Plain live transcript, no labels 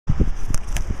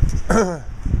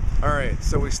Alright,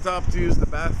 so we stopped to use the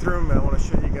bathroom, and I want to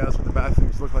show you guys what the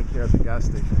bathrooms look like here at the gas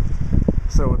station.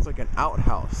 So it's like an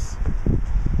outhouse,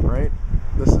 right?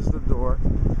 This is the door.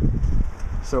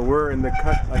 So we're in the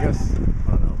cut, I guess,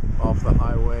 I don't know, off the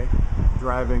highway,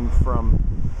 driving from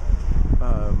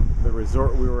the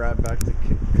resort we were at back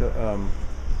to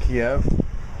Kiev.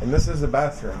 And this is the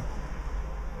bathroom.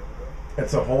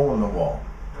 It's a hole in the wall.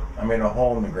 I mean, a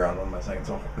hole in the ground. What am I saying?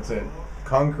 It's a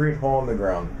concrete hole in the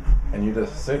ground. And you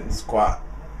just sit and squat.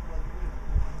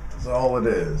 That's all it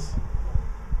is.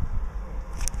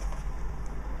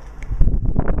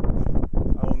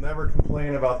 I will never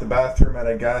complain about the bathroom at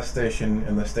a gas station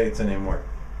in the States anymore.